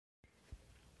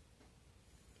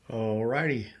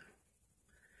Alrighty,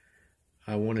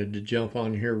 I wanted to jump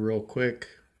on here real quick.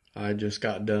 I just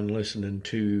got done listening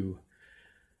to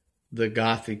the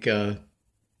Gothika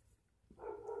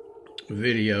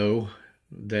video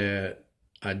that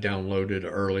I downloaded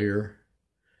earlier,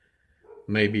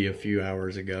 maybe a few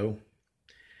hours ago.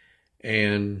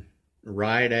 And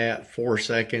right at 4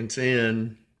 seconds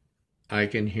in, I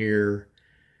can hear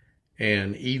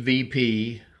an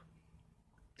EVP.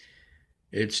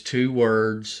 It's 2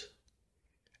 words,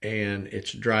 and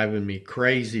it's driving me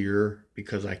crazier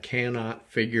because I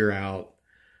cannot figure out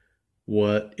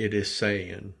what it is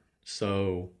saying.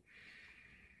 So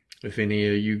if any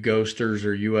of you ghosters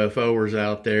or UFOers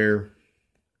out there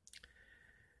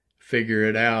figure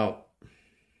it out,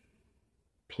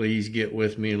 please get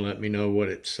with me and let me know what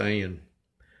it's saying.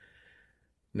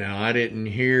 Now, I didn't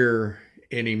hear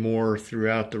any more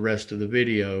throughout the rest of the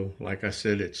video. Like I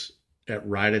said, it's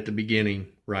right at the beginning,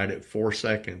 right at 4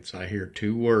 seconds, I hear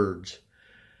 2 words,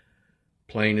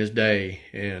 plain as day.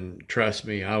 And trust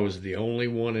me, I was the only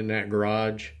one in that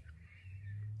garage.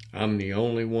 I'm the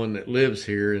only one that lives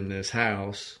here in this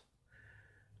house.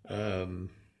 I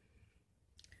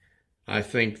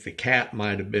think the cat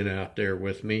might have been out there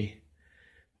with me,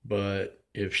 but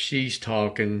if she's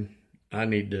talking, I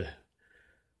need to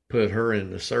put her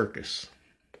in the circus.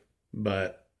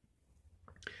 But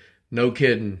no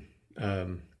kidding.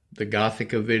 The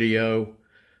Gothika video,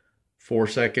 4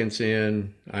 seconds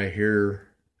in, I hear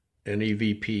an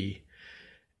EVP.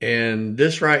 And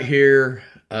this right here,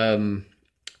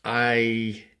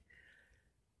 I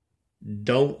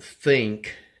don't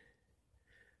think,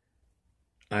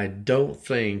 I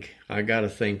gotta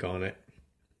think on it,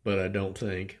 but I don't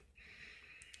think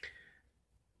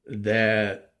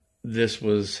that this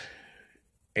was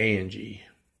Angie.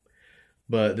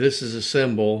 But this is a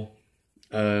symbol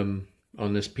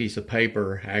on this piece of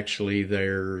paper. Actually,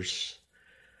 there's,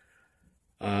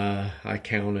 I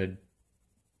counted,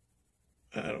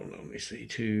 I don't know, let me see,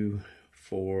 2,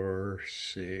 4,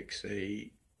 6,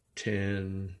 8,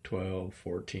 10, 12,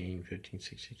 14, 15,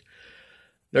 16.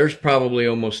 There's probably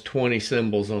almost 20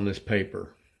 symbols on this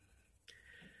paper.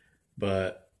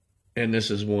 And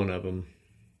this is one of them.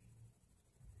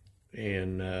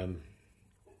 And it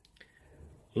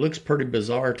looks pretty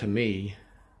bizarre to me.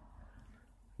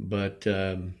 But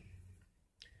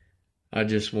I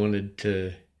just wanted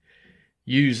to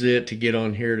use it to get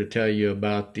on here to tell you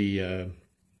about the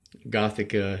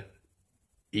Gothika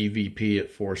EVP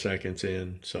at 4 seconds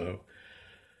in. So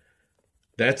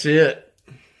that's it.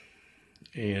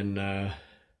 And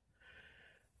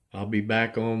I'll be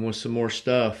back on with some more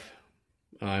stuff.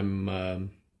 I'm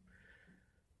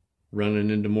running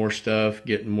into more stuff,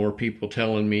 getting more people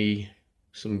telling me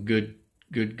some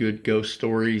good ghost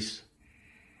stories.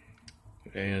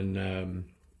 And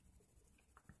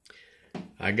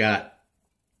I got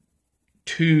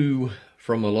 2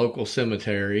 from a local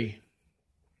cemetery,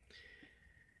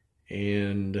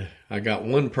 and I got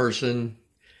one person,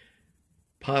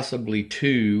 possibly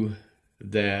 2,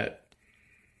 that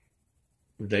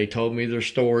they told me their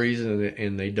stories,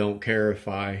 and they don't care if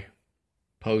I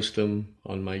post them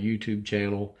on my YouTube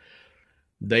channel.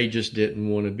 They just didn't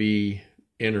want to be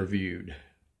interviewed.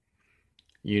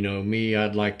 You know me,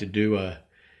 I'd like to do a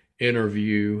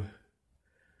interview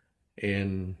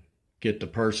and get the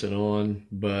person on,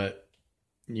 but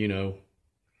you know,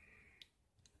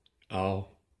 I'll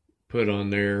put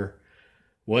on there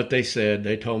what they said.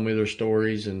 They told me their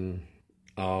stories, and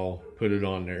I'll put it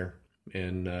on there.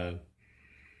 And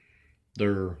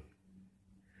they're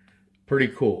pretty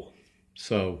cool.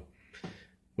 So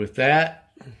with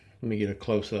that, let me get a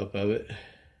close-up of it.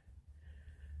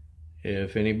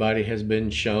 If anybody has been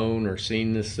shown or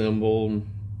seen this symbol,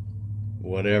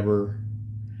 whatever,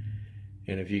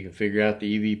 and if you can figure out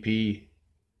the EVP,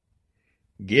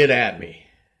 get at me.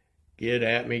 Get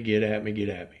at me.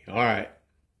 All right.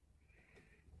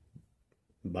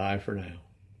 Bye for now.